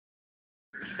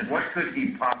What could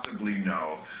he possibly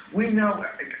know? We know.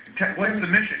 What's the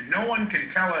mission? No one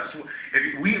can tell us.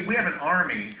 If we have an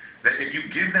army that if you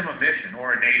give them a mission,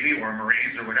 or a Navy, or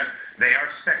Marines, or whatever, they are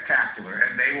spectacular,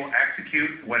 and they will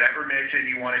execute whatever mission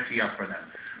you want to tee up for them.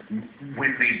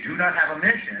 When they do not have a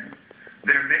mission,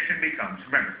 their mission becomes,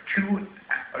 remember,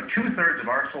 two-thirds of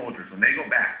our soldiers, when they go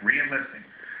back, re-enlisting,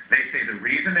 they say the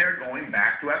reason they're going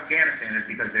back to Afghanistan is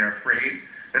because they're afraid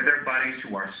that their buddies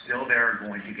who are still there are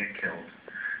going to get killed.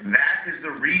 That is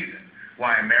the reason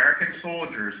why American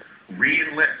soldiers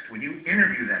re-enlist. When you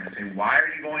interview them and say, why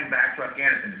are you going back to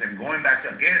Afghanistan? They say, I'm going back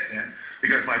to Afghanistan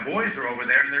because my boys are over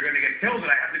there and they're going to get killed and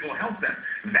I have to go help them.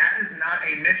 That is not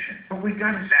a mission. But we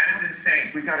got to. That is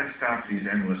insane. We got to stop these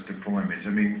endless deployments.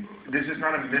 I mean, this is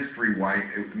not a mystery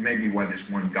maybe why this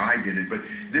one guy did it, but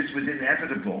this was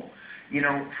inevitable. You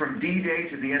know, from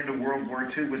D-Day to the end of World War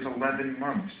II was 11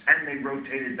 months, and they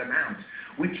rotated them out.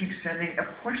 We keep sending, of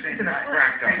course they did not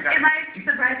crack up. It might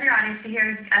surprise your audience to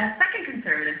hear a second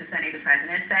conservative defending the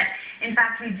president, that in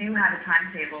fact we do have a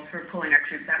timetable for pulling our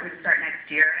troops out. We're going to start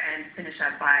next year and finish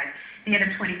up by the end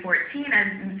of 2014,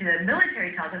 and the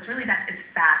military tells us really that as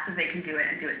fast as they can do it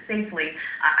and do it safely.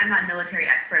 I'm not a military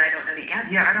expert. I don't know the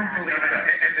answer. Yeah, I don't believe that.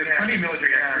 And there's plenty of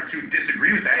military experts who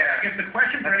disagree with that. I guess the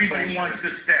question for anybody who wants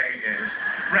to stay is,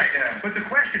 but the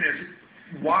question is,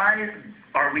 why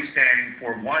are we standing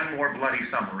for one more bloody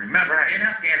summer? Remember, in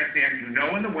Afghanistan, you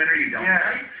know in the winter you don't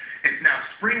fight. It's now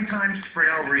springtime, spring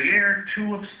over here,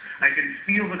 tulips. I can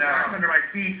feel the grass under my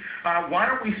feet. Why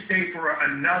don't we stay for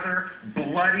another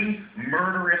bloody,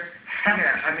 murderous,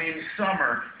 hellish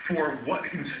summer for what?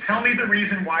 Tell me the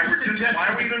reason why we're just, why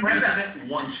are we going to do that? The president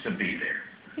wants to be there.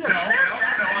 No,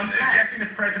 I'm suggesting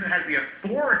the president has the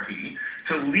authority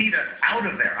to lead us out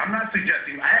of there. I'm not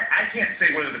suggesting, I can't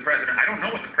say whether the president, I don't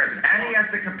know what the president has. And he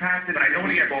has the capacity, but I know what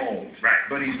he has. Bold, right?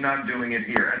 But he's not doing it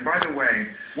here. And by the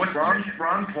way,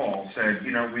 Ron Paul said,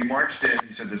 you know, we marched in,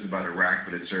 he said this about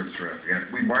Iraq, but it serves for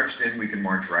Afghanistan. We marched in, we can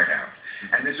march right out.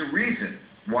 And there's a reason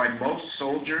why most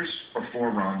soldiers are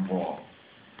for Ron Paul.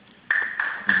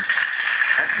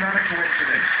 That's not a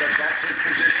coincidence, but that's his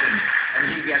position.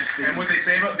 And he gets the... And what they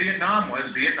say about Vietnam was,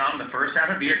 the first half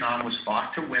of Vietnam was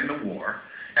fought to win the war,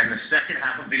 and the second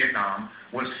half of Vietnam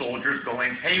was soldiers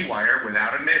going haywire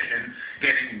without a mission,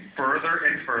 getting further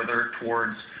and further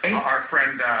towards our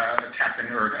friend Captain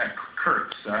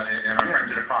Kurtz and our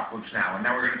friends at Apocalypse Now. And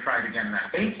now we're going to try it again now.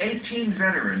 18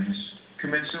 veterans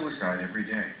commit suicide every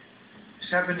day.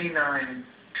 79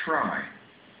 try.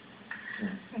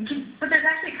 But there's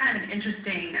actually kind of an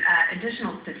interesting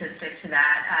additional statistic to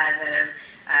that. The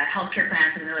healthcare plan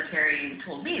for the military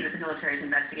told me that the military has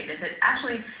investigated that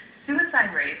actually suicide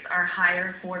rates are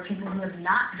higher for people who have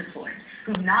not deployed,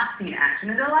 who have not seen action.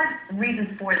 And there are a lot of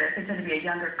reasons for this. They tend to be a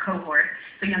younger cohort,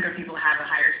 so younger people have a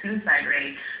higher suicide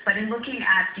rate. But in looking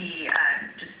at the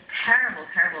just terrible,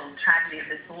 terrible tragedy of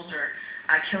this soldier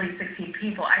killing 16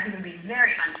 people, I think it would be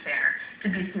very unfair to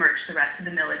besmirch the rest of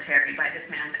the military by this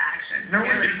man's actions. No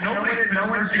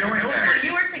one's doing that.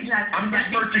 You were suggesting I'm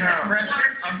besmirching the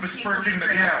president. I'm besmirching the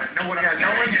government.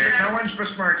 No one's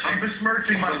besmirching. I'm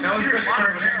besmirching myself. No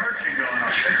besmirching going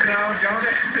on. No,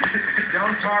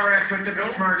 don't tar us with the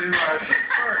besmirch.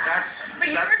 That's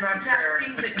not fair.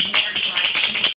 But you were suggesting that you are trying